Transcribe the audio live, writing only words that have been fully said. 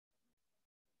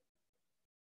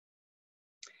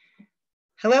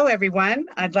Hello, everyone.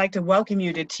 I'd like to welcome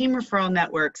you to Team Referral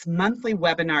Network's monthly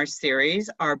webinar series,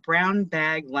 our Brown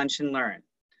Bag Lunch and Learn.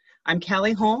 I'm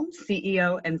Kelly Holmes,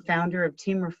 CEO and founder of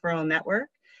Team Referral Network,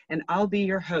 and I'll be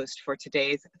your host for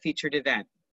today's featured event.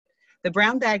 The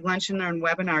Brown Bag Lunch and Learn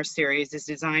webinar series is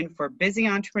designed for busy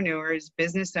entrepreneurs,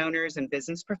 business owners, and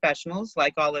business professionals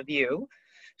like all of you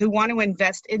who want to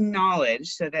invest in knowledge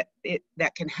so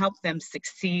that can help them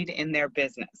succeed in their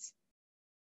business.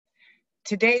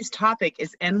 Today's topic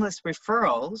is endless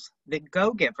referrals, the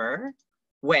go-giver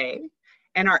way,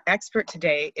 and our expert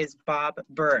today is Bob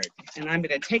Berg. And I'm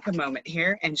going to take a moment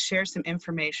here and share some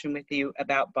information with you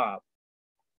about Bob.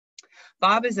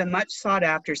 Bob is a much sought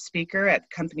after speaker at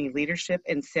company leadership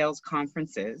and sales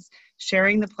conferences,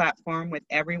 sharing the platform with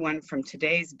everyone from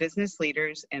today's business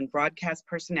leaders and broadcast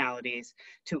personalities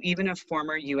to even a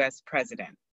former US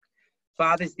president.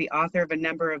 Bob is the author of a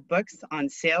number of books on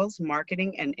sales,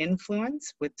 marketing, and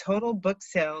influence, with total book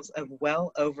sales of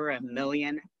well over 1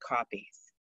 million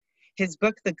copies. His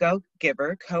book, The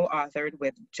Go-Giver, co-authored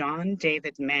with John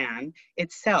David Mann,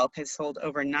 itself has sold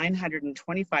over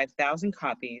 925,000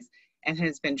 copies and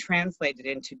has been translated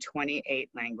into 28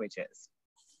 languages.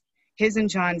 His and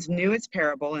John's newest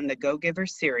parable in the Go-Giver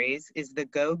series is The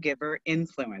Go-Giver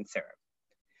Influencer.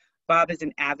 Bob is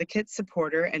an advocate,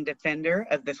 supporter, and defender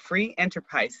of the free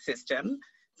enterprise system,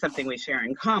 something we share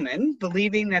in common,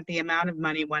 believing that the amount of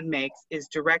money one makes is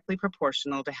directly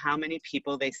proportional to how many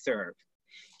people they serve.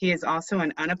 He is also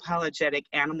an unapologetic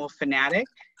animal fanatic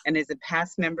and is a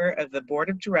past member of the board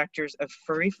of directors of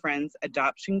Furry Friends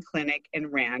Adoption Clinic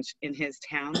and Ranch in his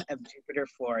town of Jupiter,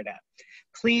 Florida.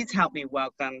 Please help me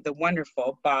welcome the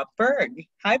wonderful Bob Berg.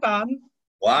 Hi, Bob.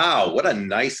 Wow, what a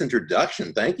nice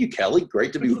introduction. Thank you, Kelly.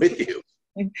 Great to be with you.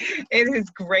 It is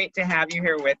great to have you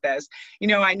here with us. You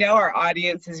know, I know our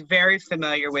audience is very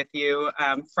familiar with you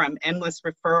from endless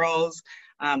referrals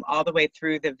all the way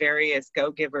through the various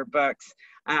Go-Giver books.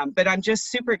 But I'm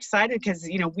just super excited because,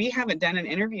 you know, we haven't done an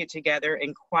interview together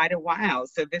in quite a while.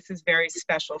 So this is very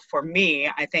special for me.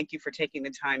 I thank you for taking the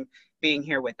time being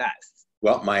here with us.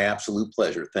 Well, my absolute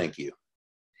pleasure. Thank you.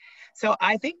 So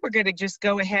I think we're going to just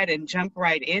go ahead and jump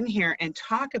right in here and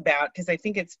talk about, because I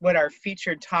think it's what our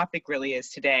featured topic really is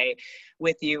today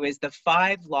with you, is the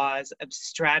 5 laws of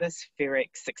stratospheric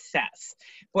success.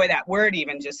 Boy, that word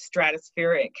even, just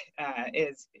stratospheric,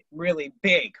 is really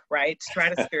big, right?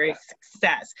 Stratospheric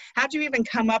success. How'd you even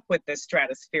come up with this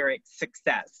stratospheric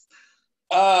success?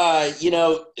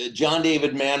 John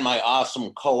David Mann, my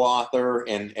awesome co-author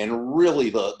and really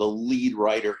the lead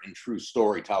writer and true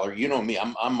storyteller. You know me,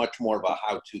 I'm much more of a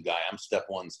how-to guy. I'm step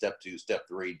 1, step 2, step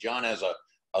 3. John has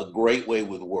a great way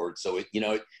with words. So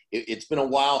it's been a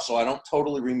while, so I don't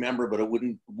totally remember, but it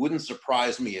wouldn't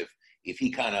surprise me if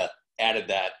he kind of added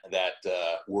that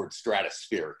word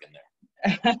stratospheric in there.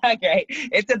 Okay,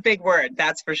 it's a big word,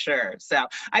 that's for sure. So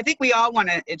I think we all want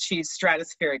to achieve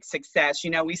stratospheric success. You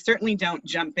know, we certainly don't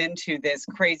jump into this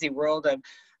crazy world of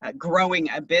growing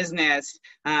a business,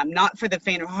 not for the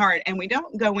faint of heart. And we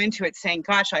don't go into it saying,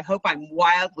 gosh, I hope I'm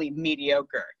wildly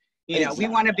mediocre. You know, we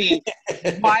want to be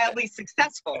wildly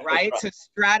successful, right? So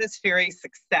stratospheric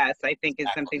success, I think, is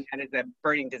something that is a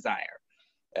burning desire.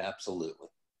 Absolutely.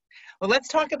 Well, let's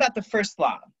talk about the first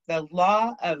law, the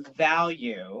law of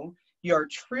value. Your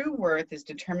true worth is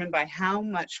determined by how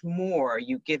much more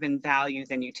you give in value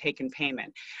than you take in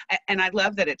payment. And I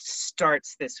love that it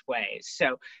starts this way.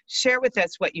 So share with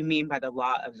us what you mean by the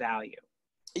law of value.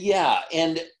 Yeah,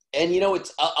 and you know,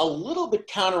 it's a little bit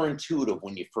counterintuitive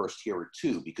when you first hear it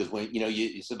too, because when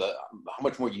you said how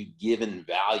much more you give in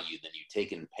value than you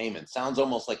take in payment sounds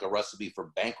almost like a recipe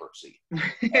for bankruptcy.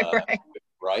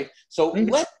 Right? So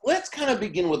let's kind of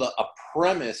begin with a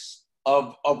premise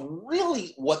of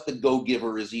really what the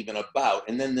Go-Giver is even about,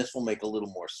 and then this will make a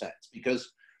little more sense,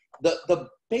 because the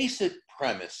basic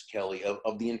premise, Kelly,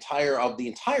 of the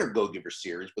entire Go-Giver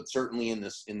series, but certainly in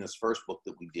this first book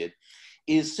that we did,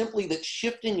 is simply that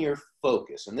shifting your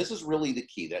focus, and this is really the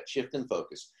key, that shift in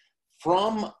focus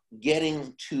from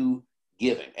getting to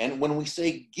giving. And when we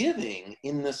say giving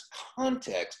in this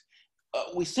context,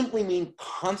 we simply mean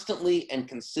constantly and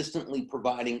consistently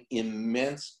providing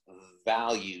immense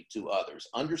value to others,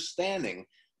 understanding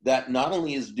that not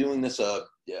only is doing this a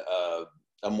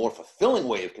more fulfilling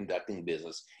way of conducting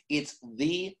business, it's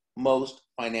the most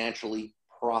financially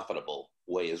profitable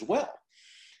way as well.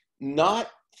 Not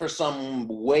for some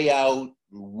way out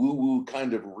woo-woo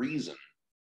kind of reason,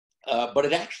 but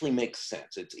it actually makes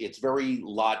sense. It's very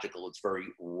logical. It's very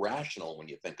rational when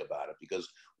you think about it, because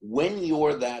when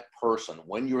you're that person,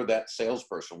 when you're that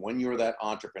salesperson, when you're that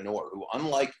entrepreneur who,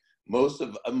 unlike most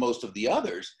of the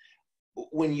others,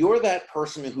 when you're that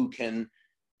person who can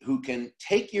who can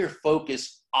take your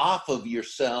focus off of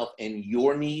yourself and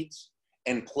your needs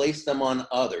and place them on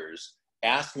others,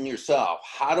 asking yourself,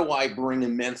 how do I bring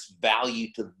immense value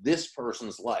to this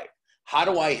person's life? How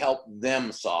do I help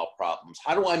them solve problems?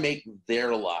 How do I make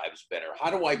their lives better?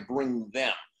 How do I bring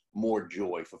them more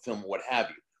joy, fulfillment, what have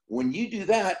you? When you do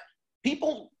that,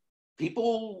 people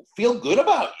feel good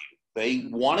about you. They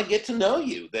want to get to know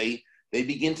you. They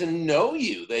begin to know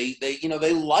you. They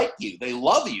like you. They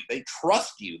love you. They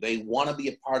trust you. They want to be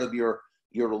a part of your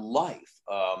life.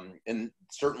 And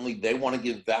certainly they want to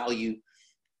give value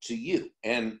to you.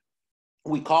 And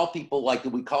we call people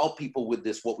with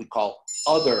this, what we call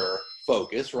other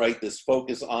focus, right? This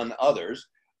focus on others.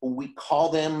 We call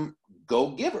them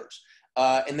go-givers.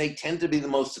 And they tend to be the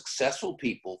most successful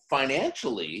people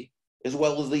financially, as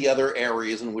well as the other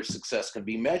areas in which success can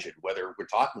be measured, whether we're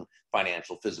talking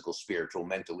financial, physical, spiritual,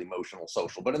 mental, emotional,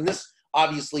 social. But in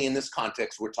this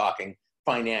context, we're talking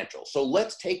financial. So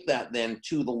let's take that then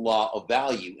to the law of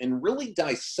value and really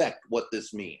dissect what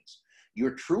this means.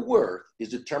 Your true worth is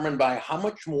determined by how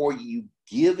much more you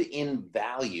give in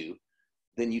value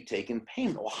than you take in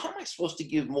payment. Well, how am I supposed to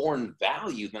give more in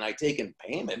value than I take in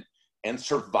payment and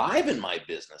survive in my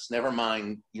business, never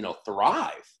mind,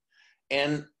 thrive?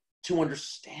 And to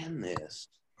understand this,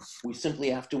 we simply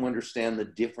have to understand the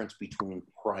difference between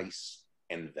price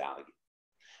and value.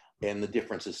 And the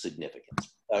difference is significant.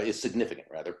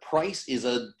 Price is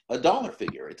a dollar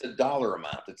figure. It's a dollar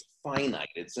amount. It's finite.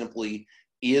 It simply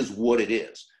is what it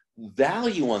is.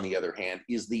 Value, on the other hand,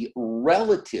 is the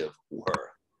relative worth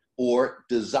or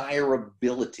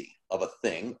desirability of a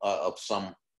thing, of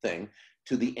something,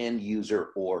 to the end user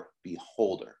or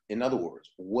beholder. In other words,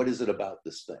 what is it about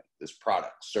this thing, this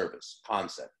product, service,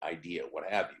 concept, idea, what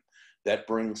have you, that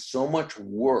brings so much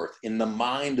worth in the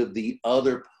mind of the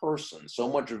other person, so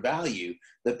much value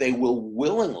that they will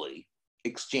willingly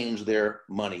exchange their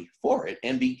money for it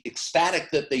and be ecstatic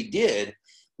that they did,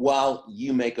 while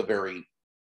you make a very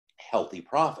healthy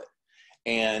profit.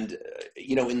 And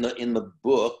in the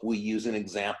book, we use an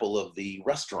example of the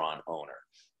restaurant owner,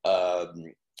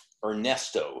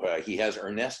 Ernesto. He has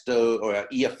Ernesto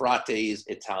Iafrate's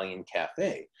Italian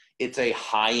Cafe. It's a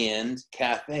high-end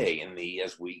cafe in the,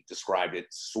 as we described it,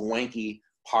 swanky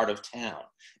part of town.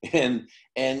 And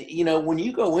when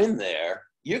you go in there,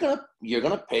 you're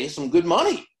gonna pay some good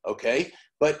money, okay?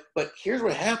 But here's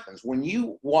what happens. When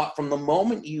you walk, from the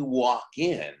moment you walk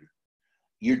in,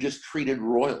 you're just treated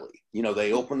royally.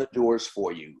 They open the doors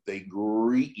for you. They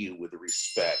greet you with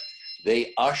respect.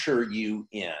 They usher you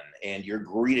in, and you're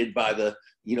greeted by the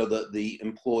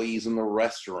employees in the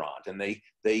restaurant, and they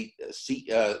see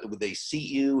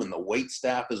you, and the wait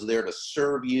staff is there to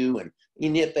serve you, and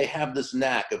yet they have this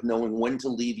knack of knowing when to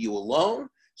leave you alone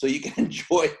so you can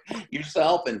enjoy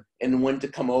yourself, and when to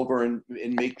come over and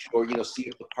make sure, see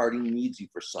if the party needs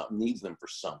them for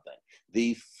something.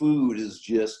 The food is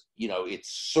just,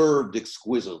 it's served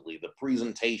exquisitely. The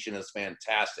presentation is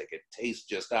fantastic. It tastes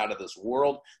just out of this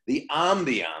world. The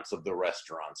ambiance of the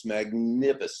restaurant's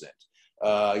magnificent.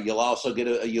 You'll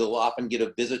often get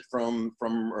a visit from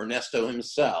Ernesto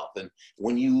himself. And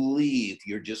when you leave,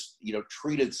 you're just,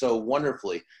 treated so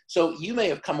wonderfully. So you may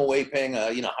have come away paying,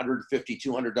 $150,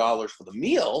 $200 for the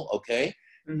meal. Okay.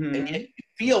 Mm-hmm. And yet you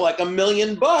feel like $1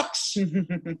 million.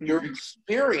 Your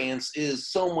experience is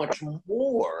so much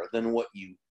more than what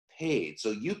you paid.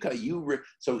 So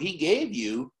so he gave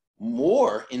you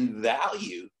more in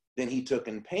value than he took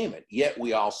in payment. Yet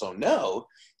we also know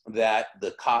that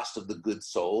the cost of the goods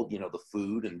sold, the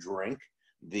food and drink,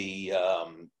 the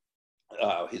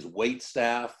his wait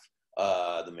staff,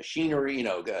 the machinery,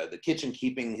 the kitchen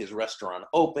keeping his restaurant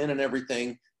open and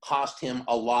everything, cost him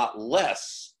a lot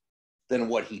less than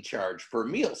what he charged per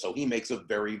meal. So he makes a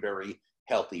very, very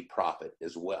healthy profit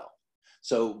as well.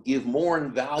 So give more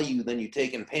in value than you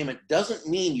take in payment doesn't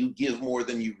mean you give more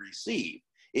than you receive.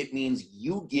 It means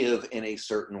you give in a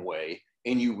certain way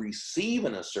and you receive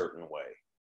in a certain way.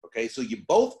 Okay, so you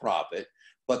both profit,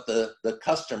 but the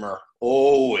customer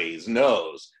always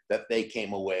knows that they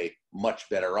came away much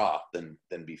better off than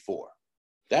before.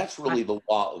 That's really the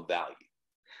law of value.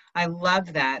 I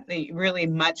love that. You're really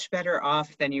much better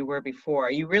off than you were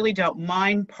before. You really don't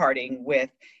mind parting with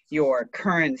your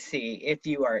currency if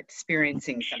you are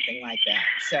experiencing something like that.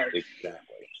 So exactly.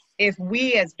 If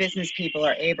we as business people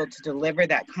are able to deliver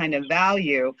that kind of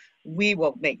value, we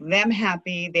will make them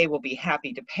happy. They will be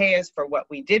happy to pay us for what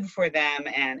we did for them,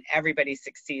 and everybody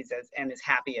succeeds and is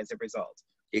happy as a result.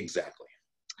 Exactly.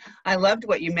 I loved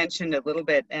what you mentioned a little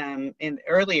bit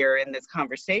earlier in this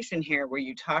conversation here, where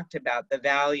you talked about the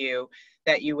value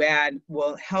that you add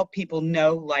will help people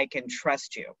know, like, and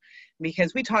trust you.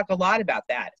 Because we talk a lot about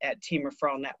that at Team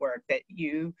Referral Network, that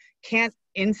you can't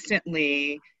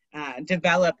instantly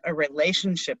develop a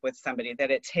relationship with somebody,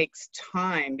 that it takes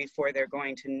time before they're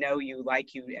going to know you,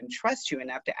 like you, and trust you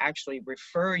enough to actually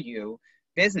refer you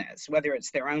business, whether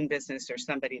it's their own business or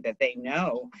somebody that they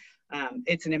know.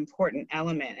 It's an important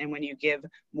element. And when you give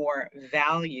more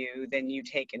value than you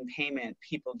take in payment,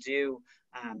 people do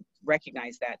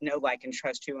recognize that, know, like, and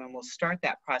trust you, and will start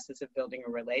that process of building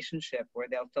a relationship where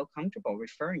they'll feel comfortable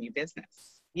referring you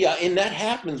business. Yeah, and that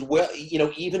happens, well,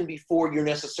 even before you're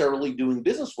necessarily doing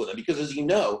business with them, because as you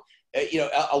know,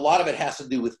 a lot of it has to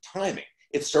do with timing.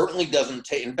 It certainly doesn't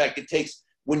take, in fact, it takes,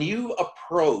 when you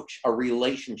approach a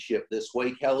relationship this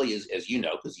way, Kelly, as you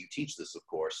know, because you teach this, of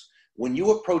course, when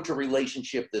you approach a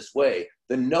relationship this way,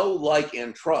 the know, like,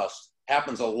 and trust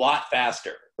happens a lot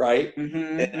faster, right?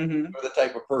 Than you're the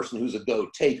type of person who's a go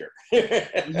taker.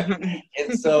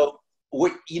 And so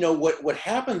what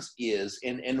happens is,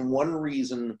 and one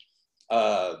reason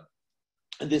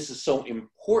this is so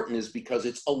important is because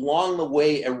it's along the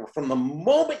way, from the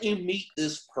moment you meet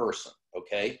this person,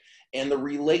 okay, and the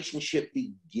relationship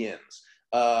begins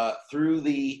through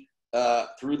the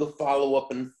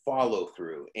follow-up and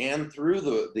follow-through, and through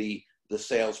the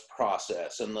sales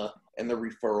process and the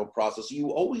referral process.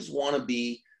 You always want to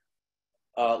be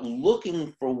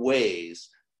looking for ways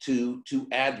to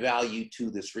add value to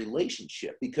this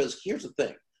relationship, because here's the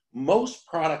thing: most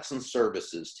products and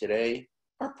services today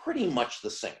are pretty much the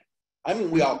same. I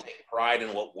mean, we all take pride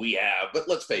in what we have, but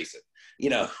let's face it,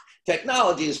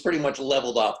 technology has pretty much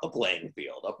leveled off the playing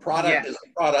field. A product is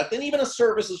a product, and even a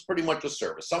service is pretty much a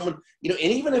service. Someone, and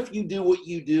even if you do what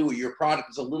you do, or your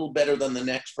product is a little better than the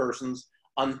next person's,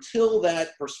 until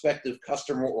that prospective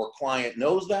customer or client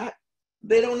knows that,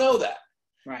 they don't know that.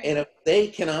 Right. And if they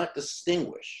cannot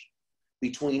distinguish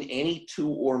between any two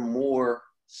or more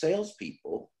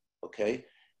salespeople, okay,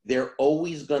 they're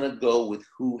always going to go with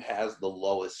who has the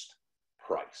lowest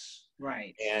price.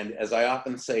 Right. And as I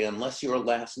often say, unless your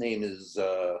last name is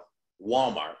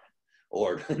Walmart,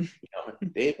 or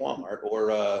Dave Walmart,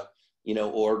 or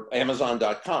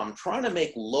Amazon.com, trying to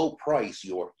make low price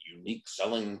your unique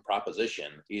selling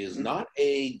proposition is not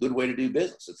a good way to do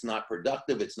business. It's not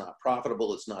productive. It's not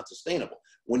profitable. It's not sustainable.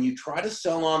 When you try to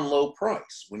sell on low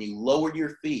price, when you lower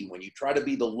your fee, when you try to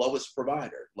be the lowest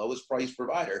price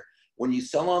provider, when you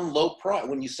sell on low price,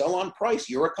 when you sell on price,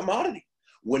 you're a commodity.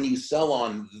 When you sell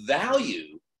on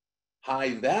value,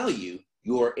 high value,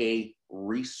 you're a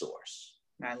resource.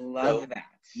 I love that.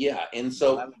 Yeah, and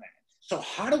so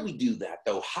how do we do that,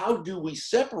 though? How do we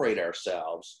separate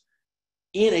ourselves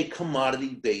in a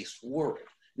commodity-based world?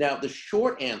 Now, the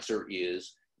short answer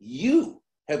is you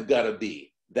have got to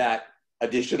be that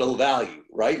additional value,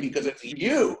 right? Because it's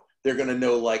you they're going to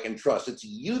know, like, and trust. It's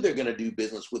you they're going to do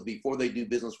business with before they do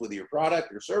business with your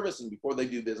product or service, and before they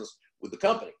do business with the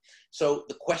company. So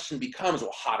the question becomes,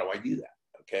 well, how do I do that?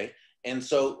 Okay. And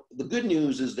so the good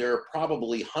news is there are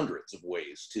probably hundreds of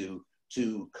ways to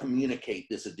communicate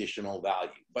this additional value,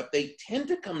 but they tend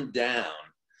to come down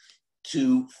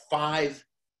to 5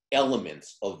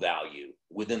 elements of value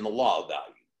within the law of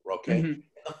value. Okay.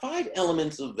 The 5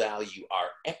 elements of value are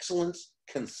excellence,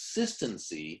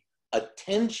 consistency,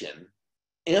 attention,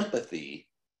 empathy,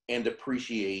 and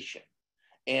appreciation.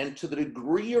 And to the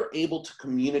degree you're able to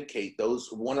communicate those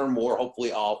one or more,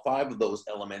 hopefully all 5 of those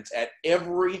elements at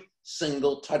every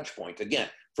single touch point, again,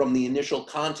 from the initial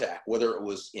contact, whether it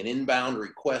was an inbound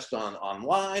request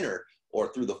online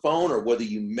or through the phone, or whether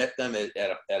you met them at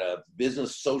a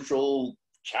business, social,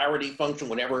 charity function,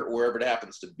 wherever it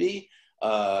happens to be,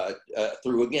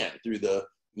 through the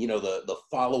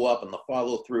follow-up and the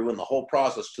follow-through and the whole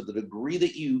process, to the degree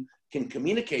that you can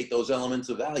communicate those elements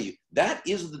of value, that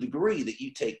is the degree that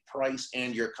you take price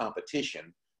and your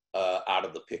competition out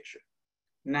of the picture.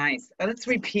 Nice. Let's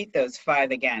repeat those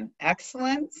 5 again.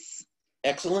 Excellence,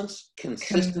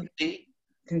 consistency,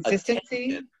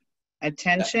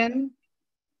 attention,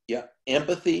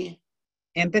 empathy,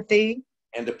 and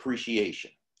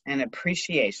appreciation.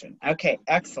 Okay,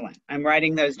 excellent. I'm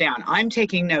writing those down. I'm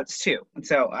taking notes too.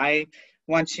 So I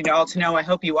want you all to know, I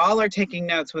hope you all are taking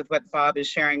notes with what Bob is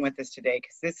sharing with us today,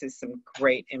 because this is some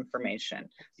great information.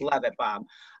 Love it, Bob.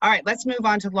 All right, let's move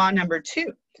on to law number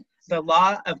 2, the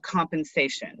law of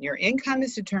compensation. Your income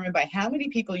is determined by how many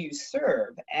people you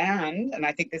serve, and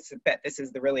I think this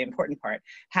is the really important part,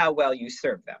 how well you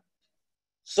serve them.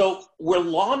 So where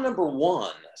law number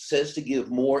 1 says to give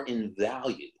more in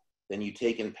value than you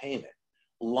take in payment,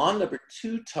 law number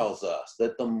 2 tells us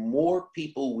that the more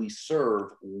people we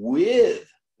serve with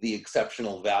the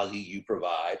exceptional value you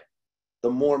provide, the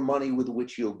more money with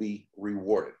which you'll be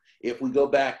rewarded. If we go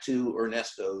back to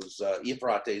Ernesto's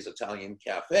Ifrate's Italian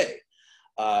Cafe,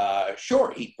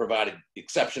 sure, he provided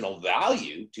exceptional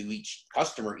value to each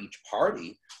customer, each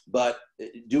party, but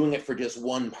doing it for just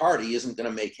one party isn't going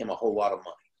to make him a whole lot of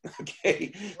money.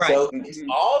 Okay, Right. So it's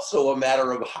also a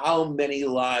matter of how many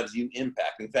lives you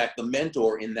impact. In fact, the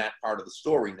mentor in that part of the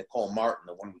story, Nicole Martin,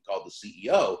 the one we call the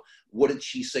CEO, what did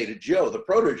she say to Joe, the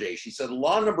protege? She said,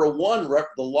 law number one,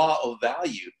 the law of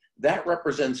value, that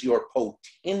represents your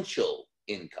potential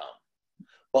income.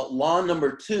 But law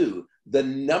number two, the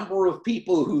number of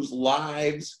people whose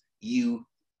lives you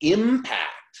impact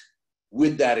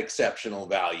with that exceptional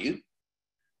value,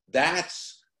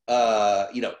 that's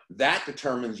that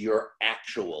determines your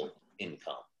actual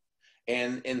income.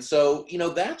 And so,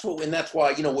 that's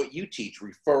why, what you teach,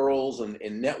 referrals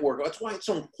and network, that's why it's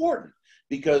so important,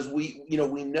 because we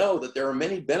know that there are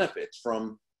many benefits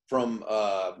from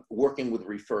working with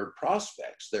referred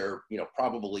prospects. There are,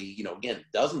 probably, again,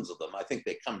 dozens of them. I think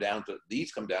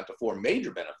these come down to four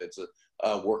major benefits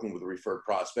of working with referred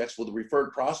prospects. With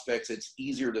referred prospects, it's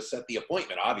easier to set the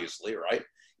appointment, obviously, right?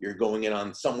 You're going in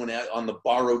on on the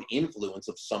borrowed influence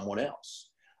of someone else.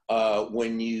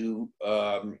 When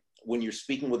you're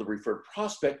speaking with a referred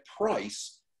prospect,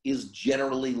 price is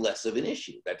generally less of an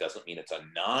issue. That doesn't mean it's a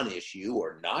non-issue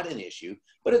or not an issue,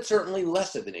 but it's certainly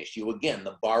less of an issue. Again,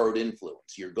 the borrowed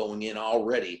influence. You're going in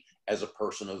already as a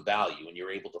person of value, and you're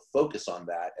able to focus on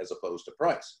that as opposed to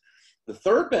price. The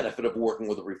third benefit of working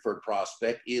with a referred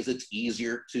prospect is it's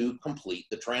easier to complete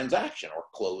the transaction or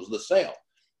close the sale.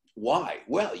 Why?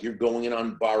 Well, you're going in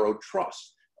on borrowed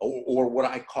trust, or what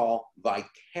I call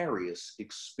vicarious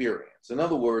experience. In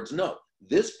other words, no,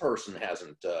 this person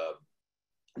hasn't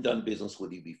done business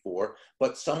with you before,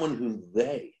 but someone who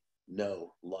they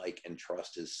know, like, and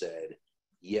trust has said,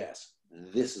 yes,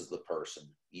 this is the person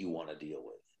you want to deal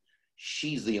with.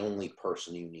 She's the only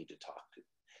person you need to talk to.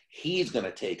 He's going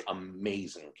to take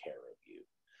amazing care of you.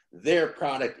 Their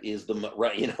product is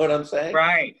right. You know what I'm saying?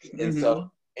 Right. And so,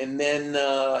 and then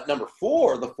number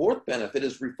four, the fourth benefit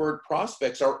is referred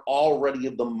prospects are already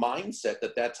of the mindset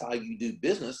that that's how you do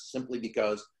business, simply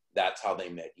because that's how they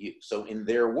met you. So in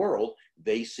their world,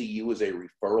 they see you as a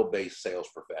referral-based sales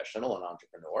professional, an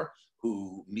entrepreneur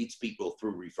who meets people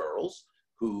through referrals,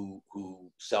 who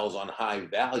sells on high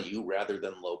value rather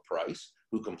than low price,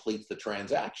 who completes the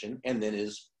transaction and then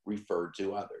is referred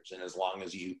to others. And as long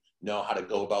as you know how to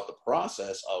go about the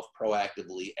process of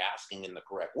proactively asking in the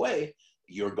correct way,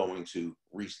 you're going to,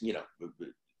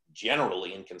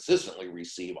 generally and consistently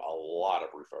receive a lot of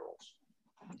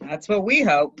referrals. That's what we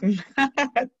hope.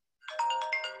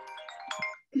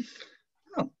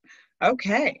 Oh,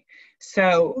 okay.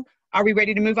 So are we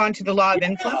ready to move on to the law of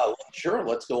influence? Sure.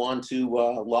 Let's go on to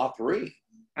law 3.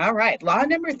 All right. Law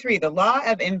number 3, the law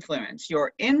of influence.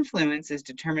 Your influence is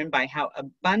determined by how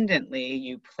abundantly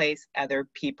you place other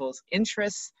people's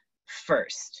interests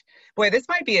first. Boy, this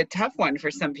might be a tough one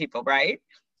for some people, right?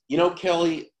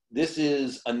 Kelly, this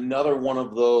is another one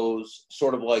of those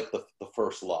sort of like the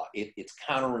first law. It's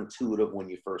counterintuitive when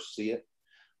you first see it.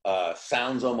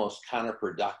 Sounds almost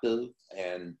counterproductive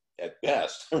and at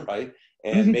best, right?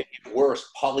 And maybe worse,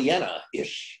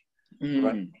 Pollyanna-ish,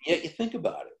 right? Yet you think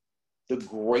about it. The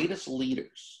greatest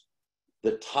leaders,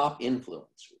 the top influencers,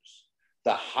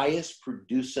 the highest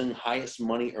producing, highest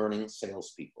money earning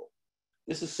salespeople,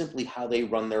 this is simply how they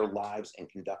run their lives and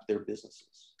conduct their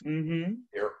businesses.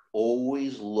 They're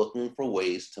always looking for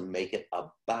ways to make it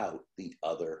about the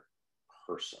other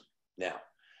person. Now,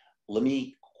 let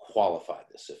me qualify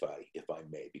this, if I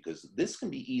may, because this can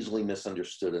be easily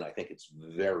misunderstood, and I think it's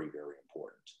very, very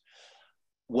important.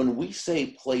 When we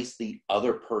say place the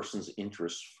other person's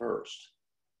interests first,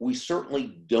 we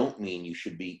certainly don't mean you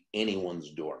should be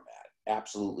anyone's doormat.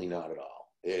 Absolutely not at all.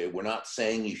 We're not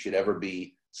saying you should ever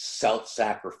be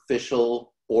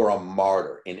self-sacrificial or a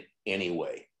martyr in any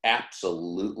way.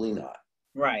 Absolutely not.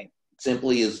 Right.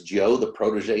 Simply as Joe, the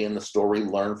protege in the story,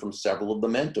 learned from several of the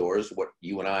mentors, what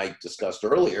you and I discussed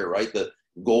earlier, right? The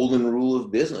golden rule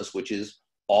of business, which is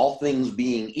all things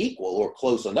being equal or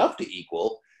close enough to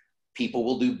equal, people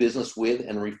will do business with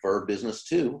and refer business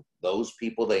to those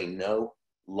people they know,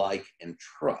 like, and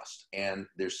trust. And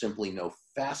there's simply no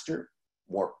faster,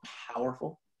 more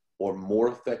powerful, or more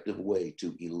effective way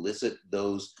to elicit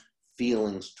those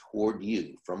feelings toward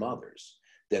you from others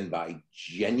than by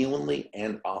genuinely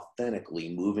and authentically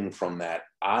moving from that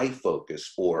I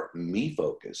focus or me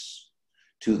focus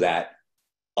to that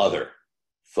other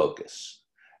focus.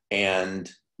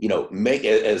 And, make,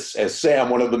 as Sam,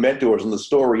 one of the mentors in the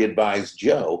story, advised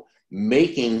Joe,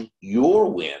 making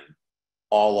your win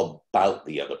all about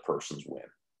the other person's win.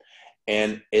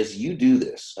 And as you do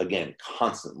this, again,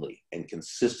 constantly and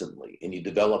consistently, and you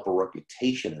develop a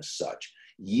reputation as such,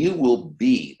 you will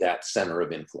be that center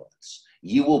of influence.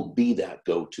 You will be that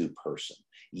go-to person.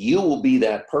 You will be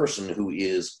that person who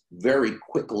is very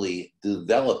quickly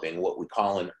developing what we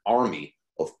call an army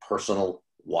of personal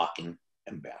walking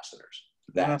ambassadors.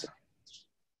 That's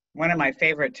one of my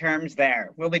favorite terms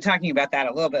there. We'll be talking about that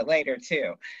a little bit later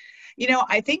too. You know,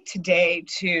 I think today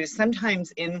too,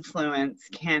 sometimes influence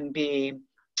can be,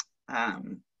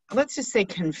 let's just say,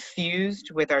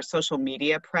 confused with our social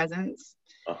media presence.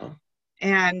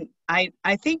 And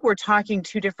I think we're talking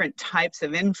two different types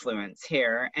of influence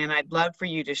here. And I'd love for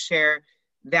you to share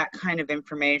that kind of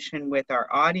information with our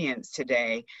audience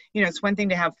today. You know, it's one thing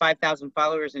to have 5,000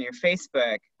 followers on your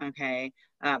Facebook, okay?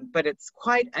 But it's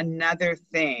quite another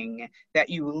thing that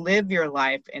you live your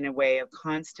life in a way of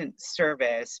constant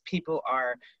service. People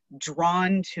are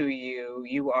drawn to you.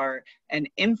 You are an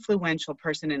influential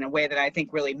person in a way that I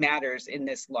think really matters in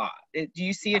this law. Do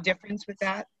you see a difference with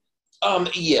that?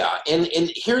 Yeah, and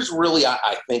here's really,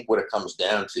 I think, what it comes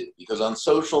down to, because on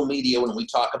social media, when we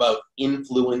talk about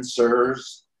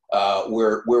influencers,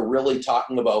 we're really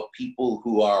talking about people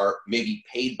who are maybe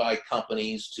paid by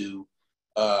companies to,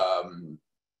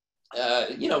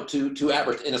 you know, to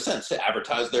advertise, in a sense, to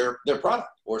advertise their product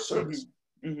or service.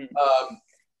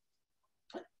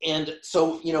 And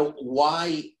so, you know,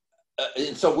 why?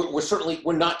 And so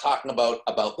we're not talking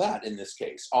about that in this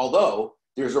case, although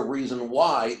there's a reason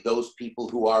why those people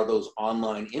who are those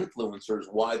online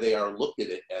influencers, why they are looked at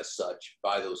it as such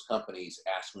by those companies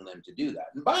asking them to do that.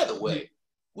 And by the way,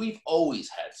 we've always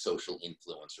had social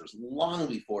influencers long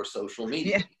before social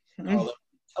media. All the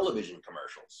television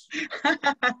commercials.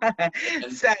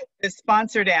 So the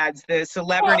sponsored ads, the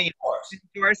celebrity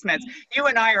endorsements. You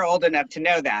and I are old enough to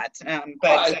know that.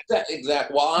 Exactly.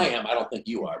 Well, I am. I don't think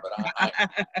you are, but I am.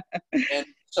 And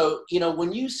so, you know,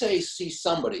 when you see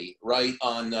somebody, right,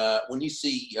 on, when you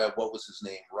see, what was his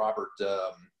name? Robert,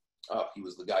 he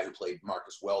was the guy who played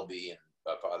Marcus Welby and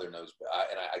Father Knows,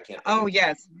 and I can't. Oh,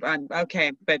 yes.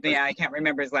 Okay. But yeah, I can't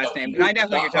remember his last name, but I know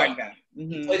who you're talking about.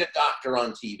 He played a doctor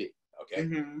on TV. Okay.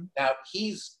 Now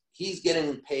he's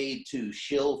getting paid to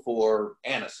shill for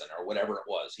Anacin or whatever it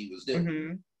was he was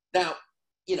doing. Now,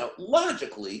 you know,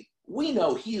 logically, we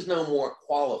know he's no more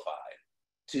qualified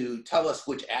to tell us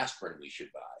which aspirin we should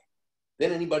buy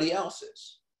than anybody else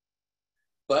is.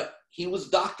 But he was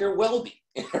Dr. Welby,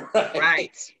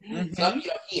 right? So, you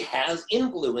know, he has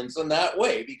influence in that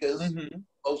way because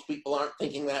most people aren't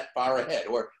thinking that far ahead.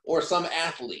 Or some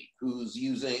athlete who's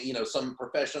using, you know, some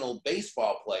professional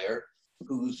baseball player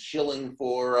who's shilling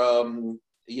for,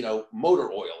 you know,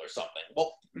 motor oil or something.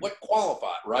 Well, what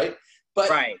qualified, right? But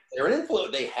they're an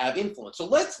influence. They have influence. So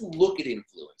let's look at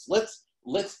influence.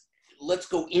 Let's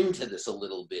go into this a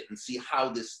little bit and see how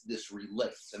this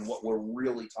relates and what we're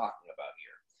really talking about here.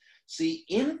 See,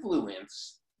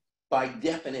 influence by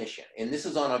definition, and this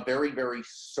is on a very, very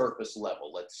surface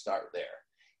level. Let's start there.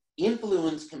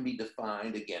 Influence can be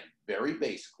defined, again, very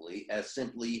basically as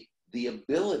simply the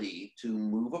ability to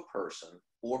move a person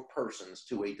or persons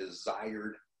to a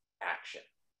desired action.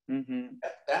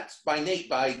 That's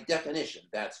by definition,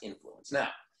 that's influence. Now,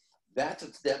 that's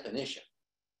its definition.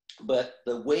 But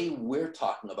the way we're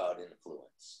talking about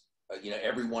influence, you know,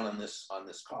 everyone on this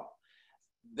call,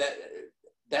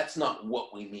 that's not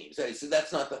what we mean. So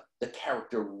that's not the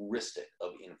characteristic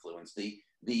of influence.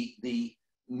 The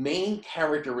main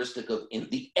characteristic of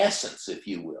the essence, if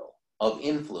you will, of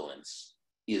influence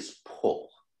is pull.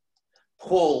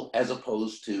 Pull as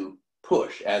opposed to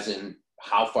push, as in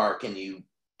how far can you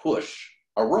push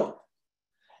a rope?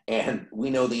 And we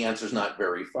know the answer is not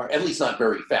very far, at least not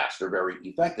very fast or very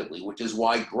effectively, which is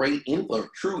why great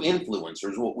true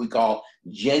influencers, what we call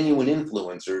genuine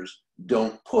influencers,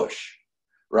 don't push,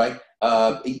 right?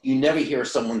 You never hear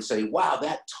someone say, wow,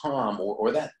 that Tom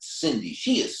or that Cindy,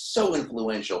 she is so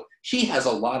influential. She has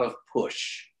a lot of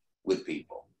push with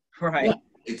people. Right. No,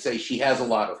 they'd say she has a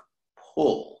lot of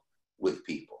pull with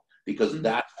people because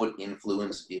that's what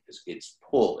influence is. It's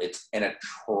pull. It's an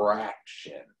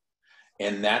attraction.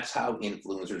 And that's how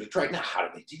influencers attract. Now, how do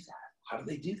they do that? How do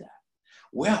they do that?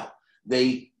 Well,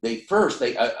 they first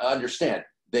understand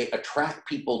they attract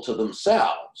people to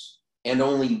themselves and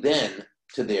only then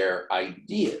to their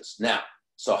ideas. Now,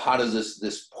 so how does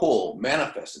this pull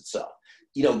manifest itself?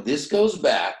 You know, this goes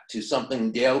back to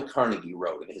something Dale Carnegie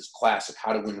wrote in his classic,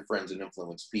 How to Win Friends and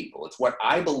Influence People. It's what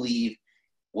I believe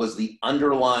was the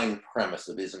underlying premise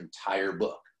of his entire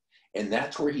book. And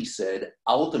that's where he said,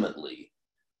 ultimately,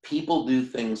 people do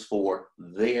things for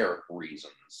their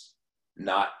reasons,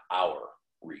 not our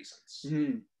reasons.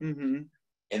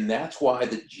 And that's why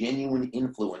the genuine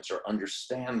influencer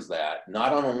understands that,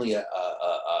 not on only a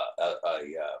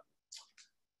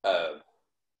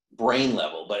brain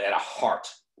level, but at a heart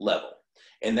level.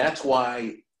 And that's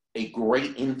why a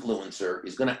great influencer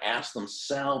is going to ask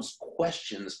themselves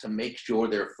questions to make sure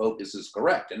their focus is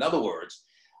correct. In other words,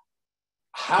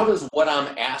 how does what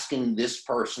I'm asking this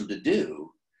person to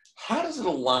do, how does it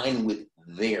align with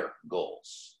their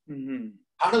goals? Mm-hmm.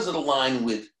 How does it align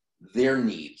with their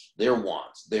needs, their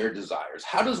wants, their desires?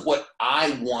 How does what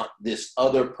I want this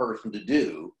other person to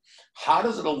do, how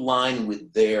does it align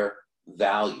with their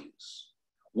values?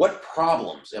 What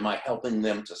problems am I helping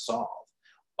them to solve?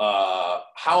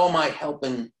 How am I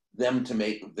helping them to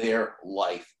make their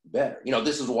life better? You know,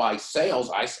 this is why sales,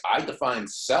 I define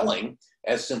selling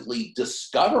as simply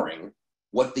discovering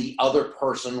what the other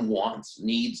person wants,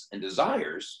 needs, and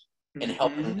desires, and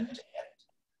helping them to get it.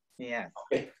 Yeah.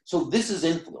 Okay. So this is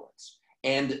influence.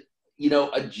 And, you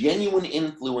know, a genuine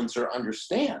influencer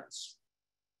understands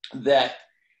that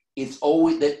it's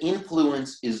always, that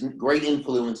great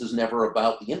influence is never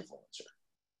about the influencer.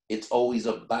 It's always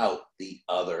about the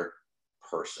other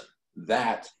person.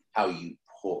 That's how you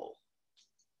pull.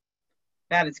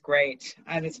 That is great.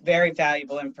 And it's very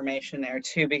valuable information there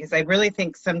too, because I really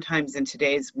think sometimes in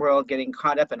today's world, getting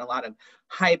caught up in a lot of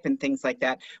hype and things like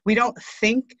that, we don't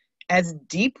think as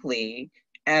deeply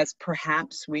as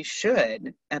perhaps we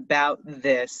should about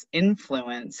this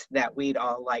influence that we'd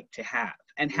all like to have,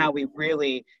 and how we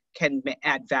really can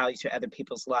add value to other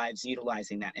people's lives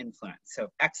utilizing that influence. So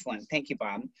excellent. Thank you,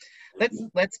 Bob.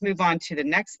 Let's move on to the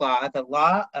next law, the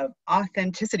law of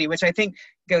authenticity, which I think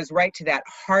goes right to that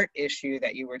heart issue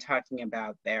that you were talking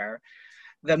about there.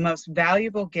 The most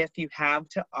valuable gift you have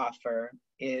to offer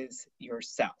is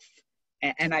yourself.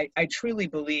 And I truly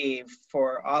believe,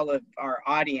 for all of our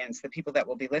audience, the people that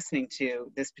will be listening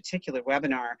to this particular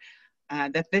webinar,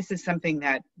 that this is something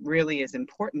that really is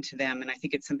important to them. And I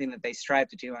think it's something that they strive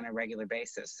to do on a regular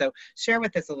basis. So share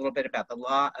with us a little bit about the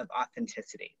law of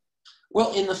authenticity.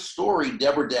 Well, in the story,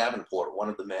 Deborah Davenport, one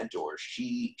of the mentors,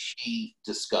 she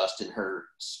discussed in her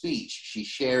speech, she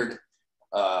shared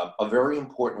a very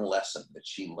important lesson that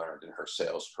she learned in her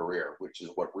sales career, which is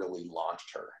what really launched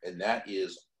her. And that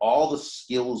is all the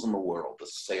skills in the world, the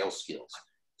sales skills,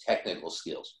 technical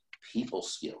skills, people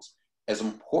skills, as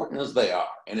important as they are,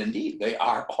 and indeed they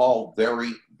are all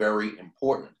very, very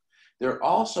important, they're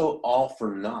also all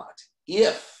for naught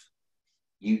if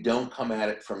you don't come at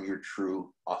it from your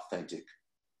true, authentic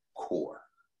core.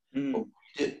 But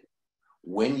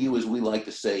when you, as we like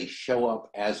to say, show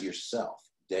up as yourself,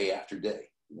 day after day,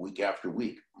 week after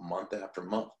week, month after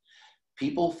month,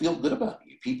 people feel good about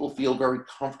you. People feel very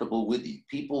comfortable with you.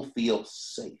 People feel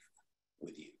safe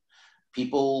with you.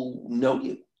 People know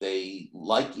you. They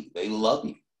like you. They love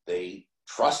you. They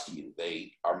trust you.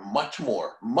 They are much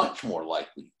more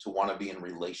likely to want to be in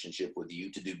relationship with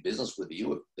you, to do business with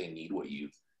you if they need what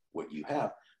you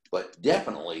have, but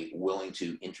definitely willing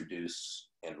to introduce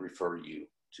and refer you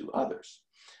to others.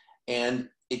 And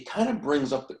it kind of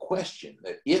brings up the question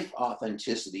that if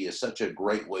authenticity is such a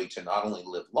great way to not only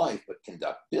live life, but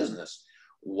conduct business,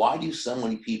 why do so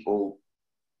many people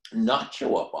not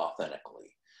show up authentically?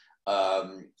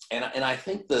 And I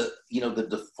think the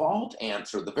default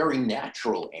answer, the very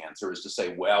natural answer, is to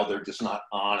say, well, they're just not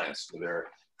honest. They're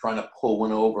trying to pull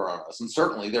one over on us. And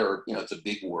certainly there are, it's a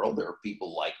big world. There are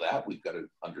people like that. We've got to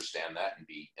understand that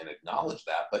and acknowledge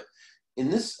that. But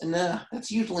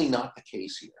that's usually not the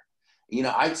case here.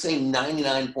 I'd say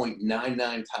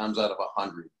 99.99 times out of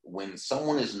 100, when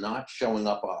someone is not showing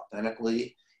up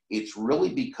authentically, it's really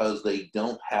because they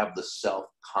don't have the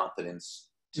self-confidence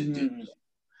to do so.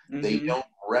 They don't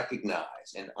recognize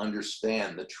and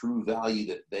understand the true value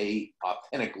that they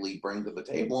authentically bring to the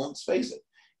table. And let's face it,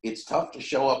 it's tough to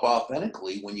show up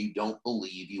authentically when you don't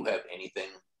believe you have anything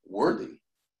worthy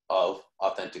of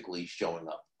authentically showing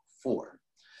up for.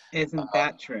 Isn't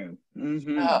that true?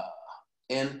 Yeah.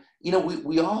 And,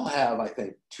 we all have, I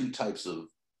think, two types of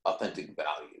authentic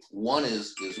value. One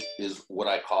is what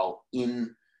I call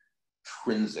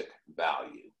intrinsic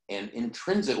value. And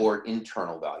intrinsic, or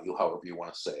internal value, however you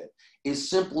want to say it, is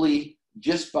simply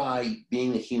just by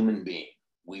being a human being,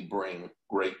 we bring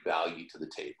great value to the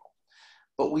table.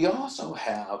 But we also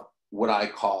have what I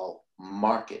call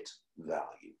market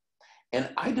value. And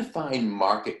I define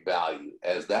market value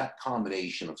as that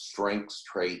combination of strengths,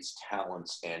 traits,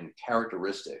 talents, and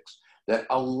characteristics that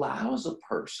allows a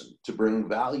person to bring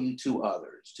value to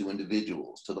others, to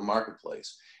individuals, to the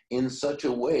marketplace, in such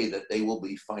a way that they will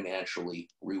be financially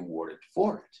rewarded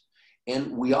for it.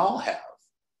 And we all have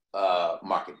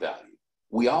market value.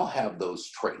 We all have those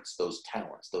traits, those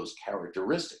talents, those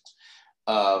characteristics.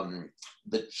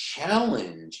 The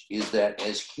challenge is that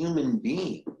as human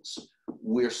beings,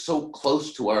 we're so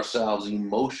close to ourselves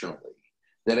emotionally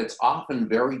that it's often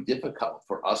very difficult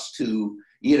for us to,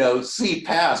 see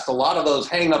past a lot of those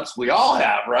hangups we all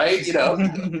have, right?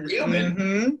 Human,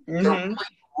 to really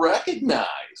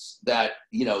recognize that,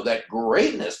 that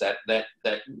greatness, that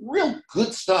real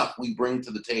good stuff we bring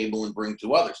to the table and bring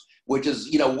to others, which is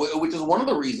one of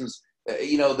the reasons,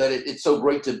 that it's so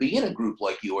great to be in a group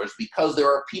like yours, because there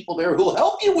are people there who'll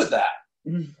help you with that.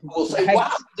 Who will say, Right.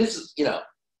 wow, this is, yeah.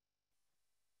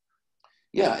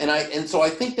 And so I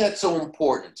think that's so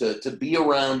important to be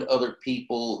around other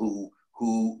people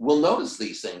who will notice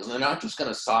these things. And they're not just going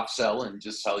to soft sell and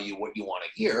just tell you what you want to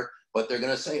hear, but they're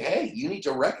going to say, hey, you need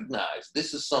to recognize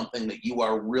this is something that you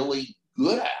are really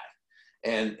good at,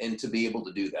 and to be able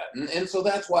to do that. And so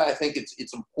that's why I think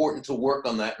it's important to work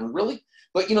on that. And really,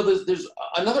 but there's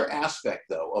another aspect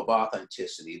though of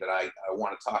authenticity that I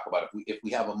want to talk about if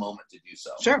we have a moment to do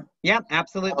so. Sure. Yeah,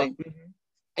 absolutely.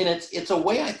 And it's a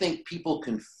way I think people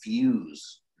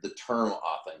confuse the term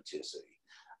authenticity.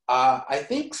 I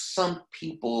think some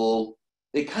people,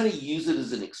 they kind of use it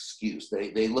as an excuse.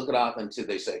 They look at authenticity,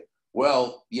 they say,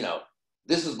 well,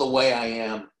 this is the way I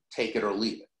am, take it or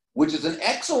leave it, which is an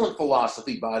excellent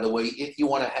philosophy, by the way, if you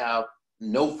want to have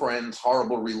no friends,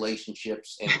 horrible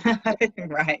relationships. And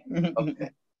Right. okay.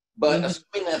 But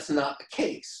assuming that's not the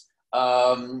case,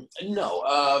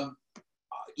 no.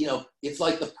 It's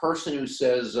like the person who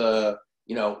says,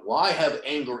 well, I have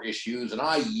anger issues and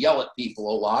I yell at people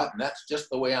a lot, and that's just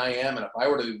the way I am. And if I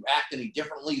were to act any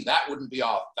differently, that wouldn't be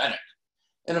authentic.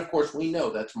 And of course, we know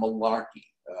that's malarkey.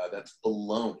 That's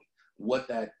baloney. What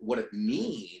it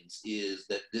means is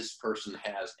that this person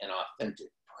has an authentic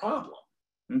problem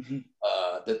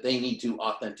that they need to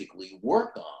authentically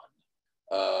work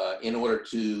on in order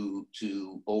to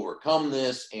overcome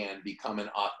this and become an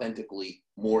authentically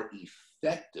more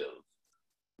effective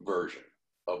version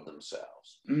of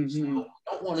themselves. So we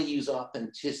don't want to use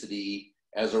authenticity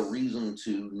as a reason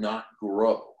to not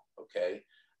grow, okay?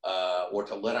 Or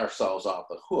to let ourselves off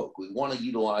the hook. We want to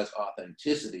utilize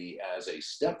authenticity as a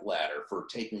stepladder for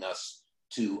taking us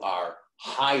to our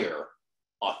higher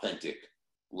authentic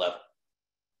level.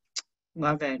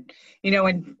 Love it.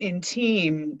 In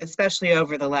team, especially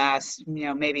over the last,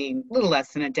 maybe a little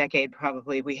less than a decade,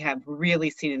 probably, we have really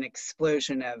seen an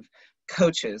explosion of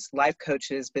coaches, life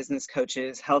coaches, business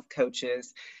coaches, health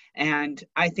coaches. And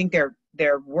I think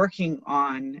they're working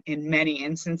on, in many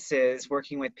instances,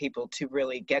 working with people to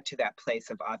really get to that place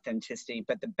of authenticity,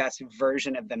 but the best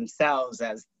version of themselves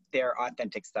as their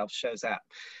authentic self shows up.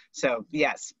 So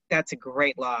yes, that's a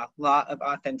great law of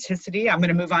authenticity. I'm going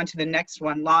to move on to the next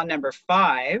one, law number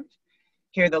 5.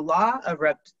 Here, the law of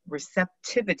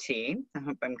receptivity. I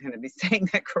hope I'm going to be saying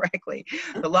that correctly.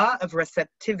 The law of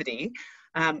receptivity.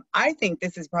 I think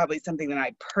this is probably something that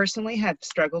I personally have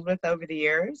struggled with over the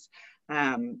years.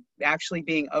 Actually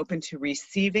being open to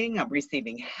receiving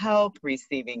help,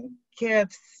 receiving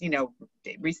gifts.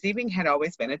 Receiving had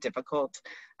always been a difficult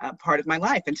part of my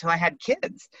life until I had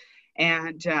kids.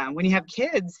 And when you have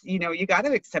kids, you got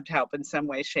to accept help in some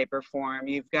way, shape, or form.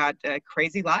 You've got a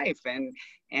crazy life, and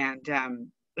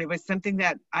it was something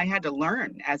that I had to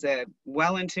learn as a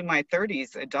well into my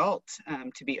 30s adult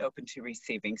to be open to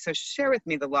receiving. So share with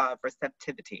me the law of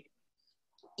receptivity.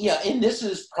 Yeah, and this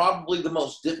is probably the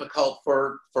most difficult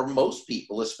for most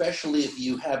people, especially if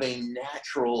you have a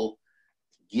natural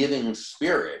giving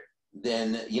spirit.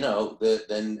 Then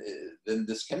then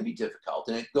this can be difficult,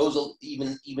 and it goes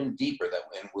even deeper.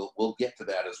 And we'll get to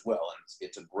that as well. And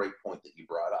it's a great point that you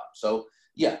brought up. So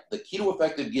yeah, the key to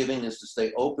effective giving is to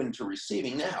stay open to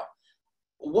receiving. Now,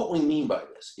 what we mean by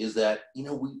this is that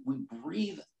we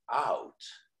breathe out,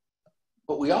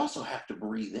 but we also have to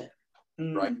breathe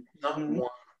in, right? Not one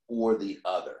or the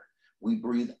other. We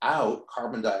breathe out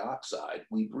carbon dioxide.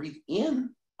 We breathe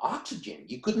in oxygen.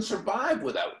 You couldn't survive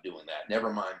without doing that,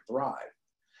 never mind thrive.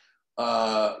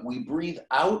 We breathe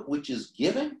out, which is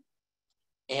giving,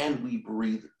 and we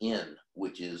breathe in,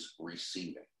 which is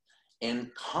receiving.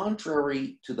 And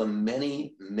contrary to the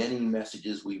many, many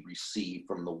messages we receive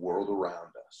from the world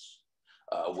around us,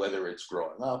 whether it's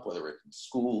growing up, whether it's in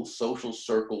school, social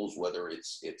circles, whether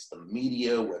it's the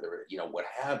media, whether what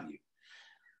have you,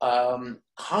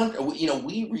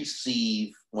 we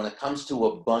receive, when it comes to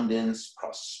abundance,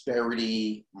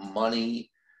 prosperity,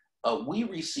 money, we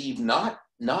receive not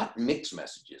mixed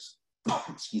messages.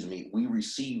 Excuse me. We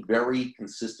receive very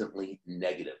consistently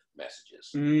negative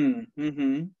messages. I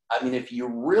mean, if you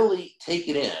really take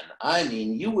it in,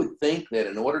 you would think that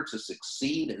in order to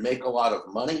succeed and make a lot of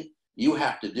money, You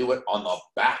have to do it on the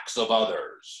backs of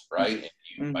others, right?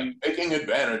 And by Mm-hmm. taking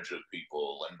advantage of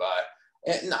people and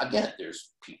again,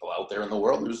 there's people out there in the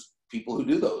world, there's people who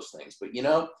do those things. But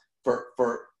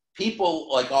for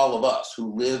people like all of us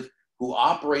who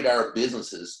operate our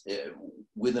businesses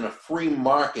within a free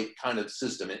market kind of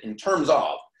system, in terms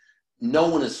of no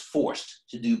one is forced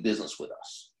to do business with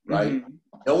us, right? Mm-hmm.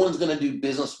 No one's going to do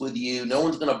business with you. No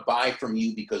one's going to buy from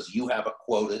you because you have a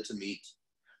quota to meet.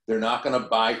 They're not going to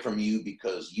buy from you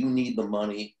because you need the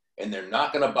money, and they're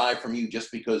not going to buy from you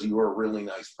just because you are a really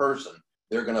nice person.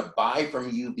 They're going to buy from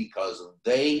you because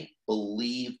they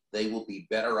believe they will be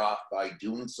better off by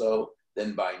doing so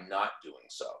than by not doing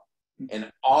so.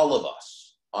 And all of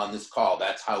us on this call,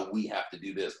 that's how we have to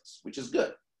do business, which is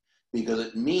good, because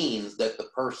it means that the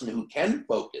person who can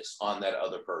focus on that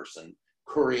other person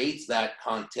creates that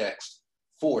context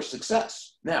for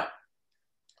success. Now,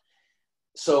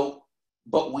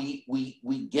 but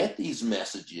we get these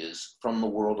messages from the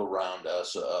world around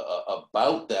us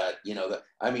about that,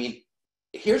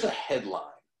 here's a headline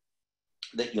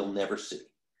that you'll never see.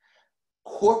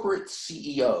 Corporate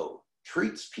CEO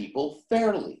treats people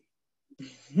fairly.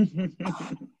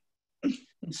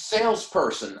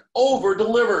 Salesperson over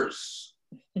delivers.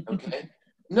 Okay.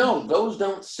 No, those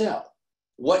don't sell.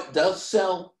 What does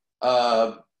sell?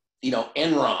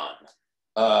 Enron,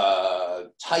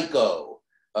 Tyco,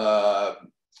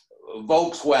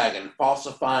 Volkswagen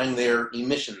falsifying their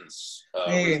emissions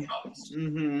results.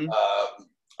 Mm-hmm.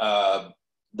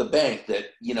 The bank that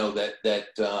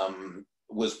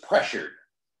was pressured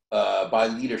by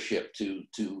leadership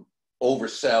to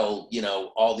oversell,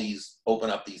 open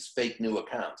up these fake new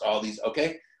accounts, all these,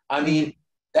 okay?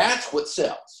 That's what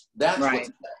sells. That's right. What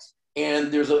sells.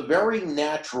 And there's a very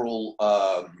natural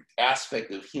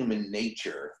aspect of human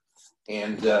nature.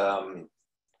 And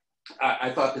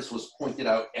I thought this was pointed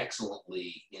out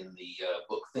excellently in the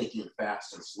book Thinking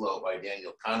Fast and Slow by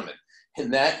Daniel Kahneman.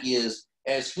 And that is,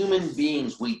 as human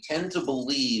beings, we tend to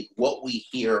believe what we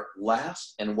hear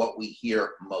last and what we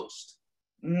hear most,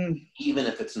 even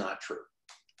if it's not true.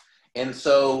 And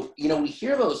so, we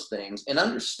hear those things and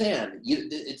understand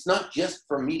it's not just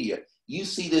for media. You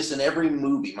see this in every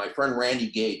movie. My friend Randy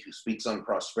Gage, who speaks on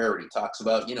prosperity, talks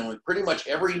about, in pretty much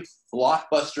every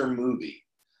blockbuster movie,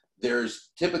 there's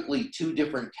typically two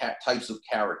different types of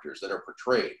characters that are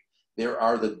portrayed. There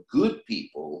are the good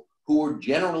people who are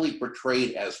generally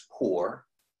portrayed as poor,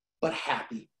 but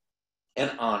happy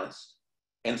and honest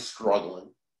and struggling.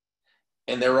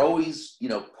 And they're always,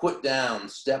 put down,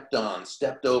 stepped on,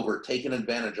 stepped over, taken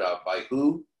advantage of by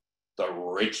who? The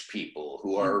rich people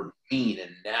who are mean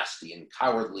and nasty and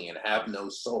cowardly and have no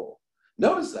soul.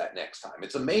 Notice that next time.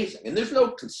 It's amazing. And there's no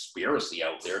conspiracy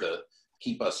out there to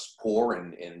keep us poor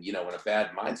and in a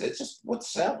bad mindset. It's just what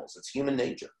sells. It's human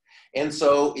nature. And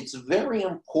so it's very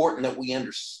important that we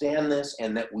understand this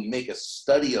and that we make a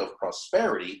study of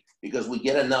prosperity, because we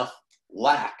get enough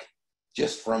lack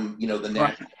just from, the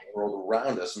natural world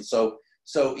around us. And so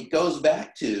it goes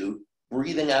back to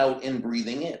breathing out and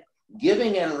breathing in.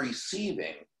 Giving and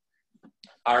receiving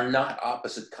are not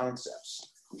opposite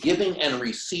concepts. Giving and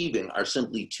receiving are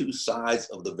simply two sides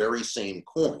of the very same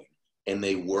coin, and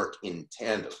they work in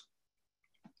tandem.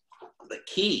 The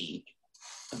key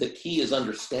is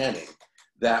understanding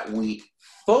that we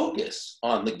focus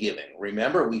on the giving.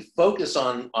 Remember, we focus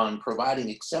on providing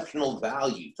exceptional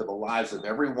value to the lives of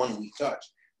everyone we touch.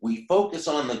 We focus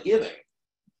on the giving,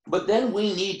 but then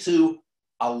we need to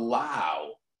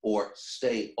allow or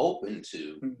stay open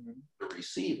to the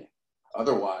receiving.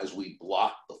 Otherwise, we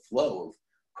block the flow of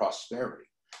prosperity.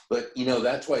 But,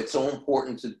 that's why it's so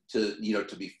important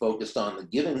to be focused on the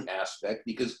giving aspect,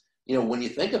 because, when you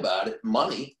think about it,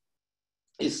 money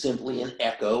is simply an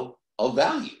echo of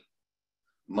value.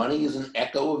 Money is an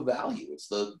echo of value. It's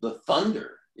the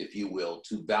thunder, if you will,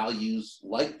 to values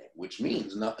lightning, which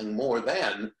means nothing more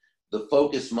than the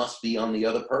focus must be on the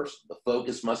other person. The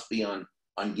focus must be on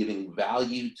giving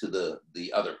value to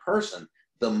the other person.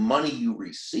 The money you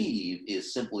receive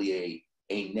is simply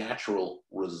a natural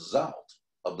result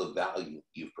of the value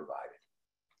you've provided.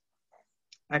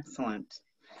 Excellent.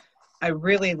 I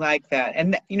really like that.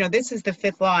 And, this is the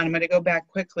fifth law. And I'm going to go back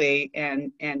quickly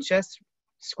and just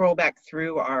scroll back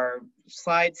through our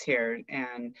slides here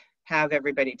and have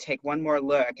everybody take one more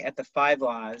look at the 5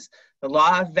 laws. The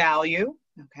law of value,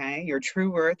 okay? Your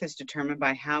true worth is determined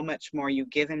by how much more you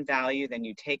give in value than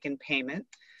you take in payment.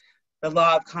 The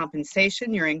law of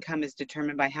compensation, your income is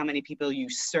determined by how many people you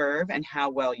serve and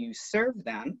how well you serve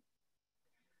them.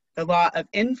 The law of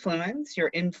influence,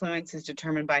 your influence is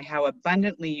determined by how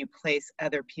abundantly you place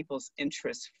other people's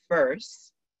interests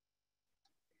first.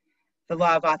 The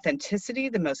law of authenticity,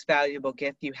 the most valuable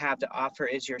gift you have to offer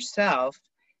is yourself.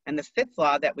 And the fifth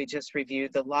law that we just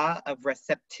reviewed, the law of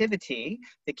receptivity,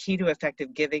 the key to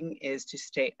effective giving is to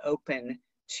stay open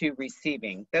to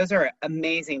receiving. Those are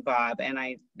amazing, Bob, and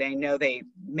I know they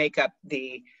make up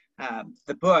the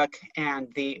book and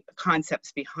the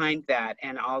concepts behind that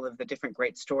and all of the different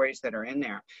great stories that are in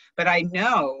there. But I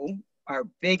know our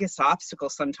biggest obstacle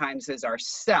sometimes is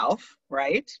ourself,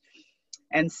 right?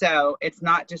 And so it's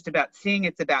not just about seeing,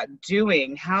 it's about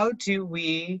doing. How do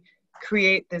we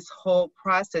create this whole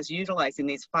process utilizing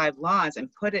these 5 laws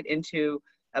and put it into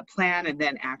a plan and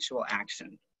then actual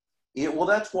action? Yeah, well,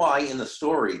 that's why in the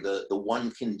story, the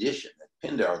one condition that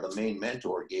Pindar, the main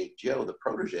mentor, gave Joe, the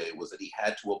protege, was that he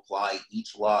had to apply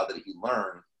each law that he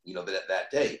learned, that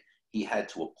day. He had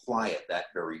to apply it that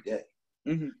very day.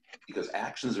 Mm-hmm. Because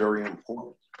action is very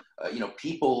important.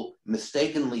 People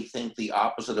mistakenly think the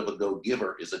opposite of a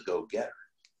go-giver is a go-getter,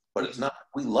 but it's not.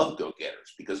 We love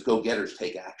go-getters because go-getters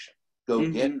take action.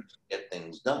 Go-getters get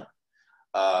things done.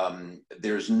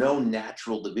 There's no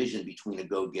natural division between a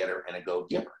go-getter and a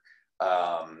go-giver.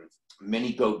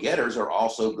 Many go-getters are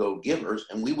also go-givers,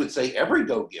 and we would say every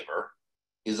go-giver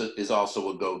is also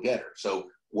a go-getter. So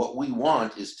what we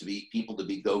want is people to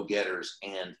be go-getters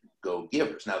and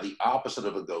go-givers. Now, the opposite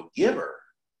of a go-giver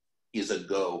is a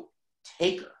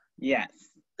go-taker. Yes.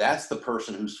 That's the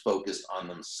person who's focused on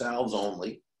themselves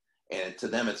only, and to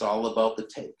them, it's all about the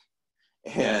take.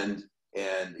 And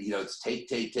it's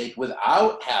take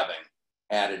without having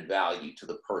added value to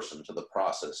the person, to the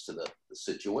process, to the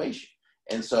situation.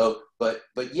 And so, but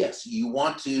yes, you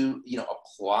want to,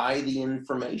 apply the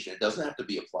information. It doesn't have to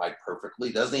be applied perfectly.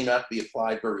 It doesn't even have to be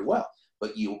applied very well,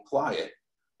 but you apply it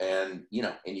and,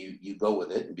 you go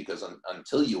with it, because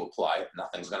until you apply it,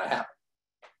 nothing's going to happen.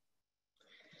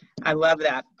 I love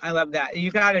that. I love that.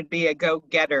 You got to be a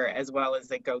go-getter as well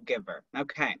as a go-giver.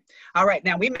 Okay. All right.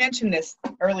 Now, we mentioned this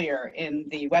earlier in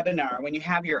the webinar. When you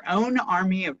have your own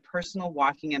army of personal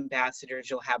walking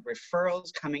ambassadors, you'll have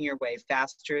referrals coming your way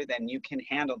faster than you can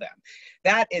handle them.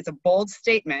 That is a bold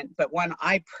statement, but one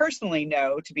I personally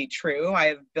know to be true. I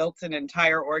have built an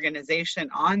entire organization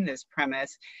on this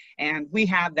premise, and we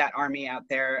have that army out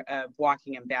there of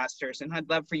walking ambassadors. And I'd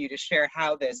love for you to share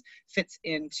how this fits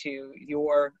into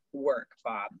your work,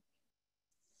 Bob.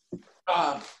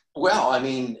 Well, I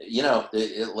mean,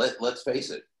 let's face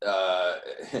it.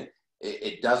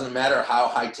 It doesn't matter how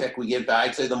high tech we get, but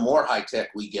I'd say the more high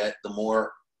tech we get, the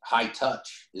more high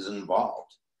touch is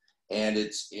involved. And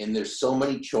there's so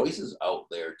many choices out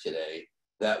there today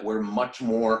that we're much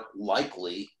more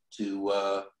likely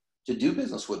to do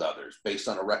business with others based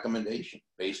on a recommendation,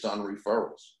 based on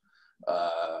referrals.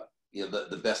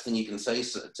 The best thing you can say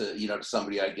to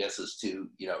somebody, I guess, is to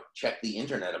check the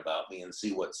internet about me and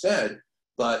see what's said.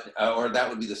 But or that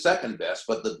would be the second best.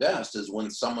 But the best is when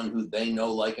someone who they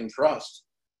know, like, and trust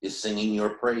is singing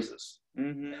your praises.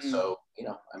 Mm-hmm. So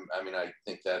I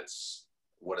think that's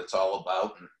what it's all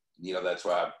about. And that's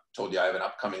why I told you I have an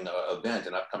upcoming event,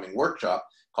 an upcoming workshop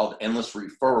called Endless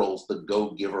Referrals: The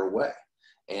Go-Giver Way.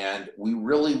 And we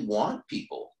really want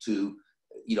people to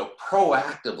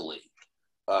proactively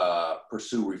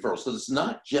pursue referrals. So it's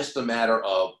not just a matter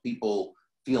of people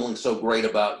feeling so great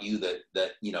about you that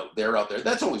they're out there.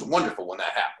 That's always wonderful when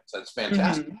that happens. That's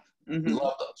fantastic. Mm-hmm. Mm-hmm. We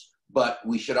love those. But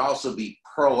we should also be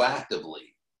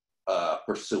proactively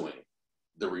pursuing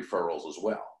the referrals as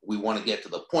well. We want to get to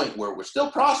the point where we're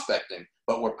still prospecting,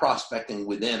 but we're prospecting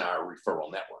within our referral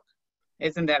network.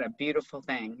 Isn't that a beautiful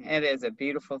thing? It is a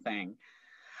beautiful thing.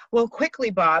 Well,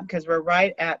 quickly, Bob, because we're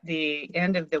right at the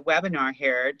end of the webinar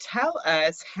here, tell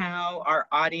us how our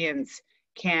audience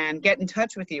can get in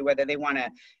touch with you, whether they want to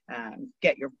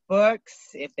get your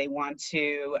books, if they want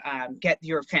to get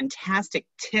your fantastic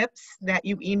tips that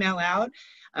you email out,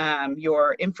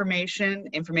 your information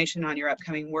on your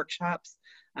upcoming workshops.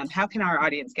 How can our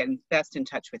audience get best in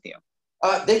touch with you?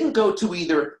 They can go to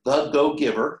either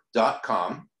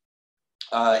thegogiver.com.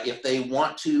 If they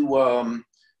want to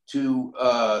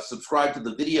subscribe to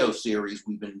the video series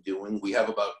we've been doing. We have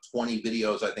about 20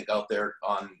 videos, I think, out there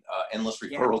on Endless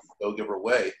Referrals, yes. Go-Giver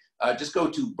Way. Just go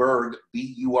to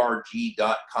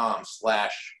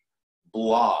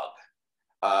burg.com/blog.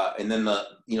 And then the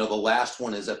last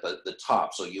one is at the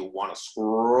top. So you'll want to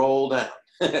scroll down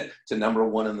to number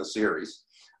 1 in the series.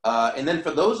 And then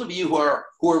for those of you who are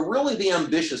really the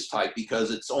ambitious type, because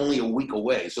it's only a week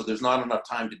away, so there's not enough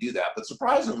time to do that. But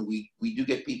surprisingly, we do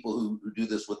get people who do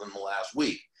this within the last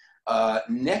week.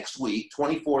 Next week,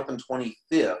 24th and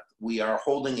 25th, we are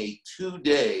holding a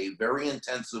 2-day, very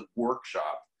intensive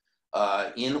workshop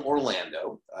in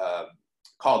Orlando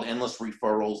called Endless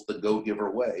Referrals: The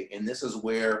Go-Giver Way. And this is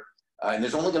where And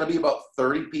there's only going to be about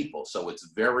 30 people, so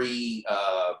it's very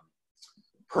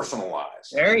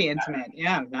personalized. Very intimate.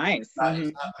 Yeah, nice. It's not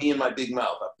me and my big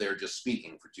mouth up there just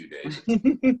speaking for 2 days.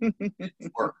 It's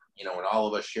work, you know, and all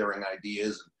of us sharing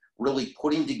ideas and really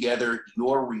putting together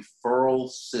your referral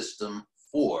system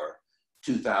for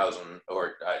 2020,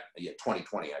 I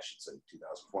should say,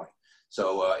 2020.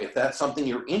 So if that's something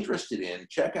you're interested in,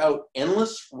 check out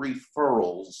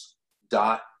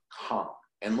endlessreferrals.com.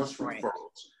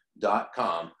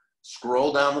 Endlessreferrals.com.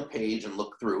 Scroll down the page and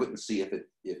look through it and see if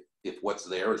what's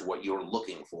there is what you're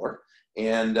looking for.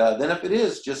 And then if it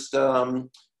is, just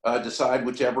decide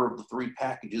whichever of the 3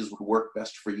 packages would work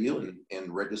best for you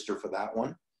and register for that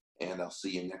one. And I'll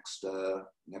see you next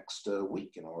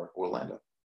week in Orlando.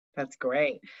 That's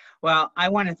great. Well, I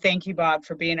want to thank you, Bob,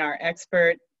 for being our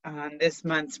expert on this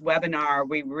month's webinar.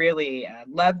 We really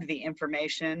loved the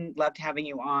information, loved having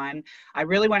you on. I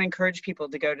really want to encourage people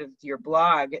to go to your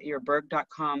blog,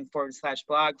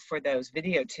 yourberg.com/blog, for those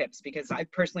video tips, because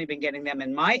I've personally been getting them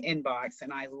in my inbox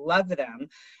and I love them.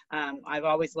 I've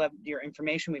always loved your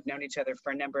information. We've known each other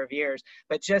for a number of years,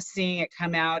 but just seeing it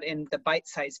come out in the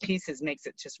bite-sized pieces makes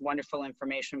it just wonderful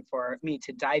information for me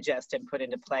to digest and put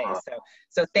into place.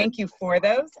 So thank you for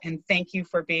those, and thank you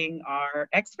for being our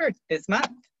expert this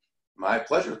month. My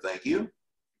pleasure. Thank you.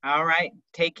 All right.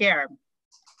 Take care.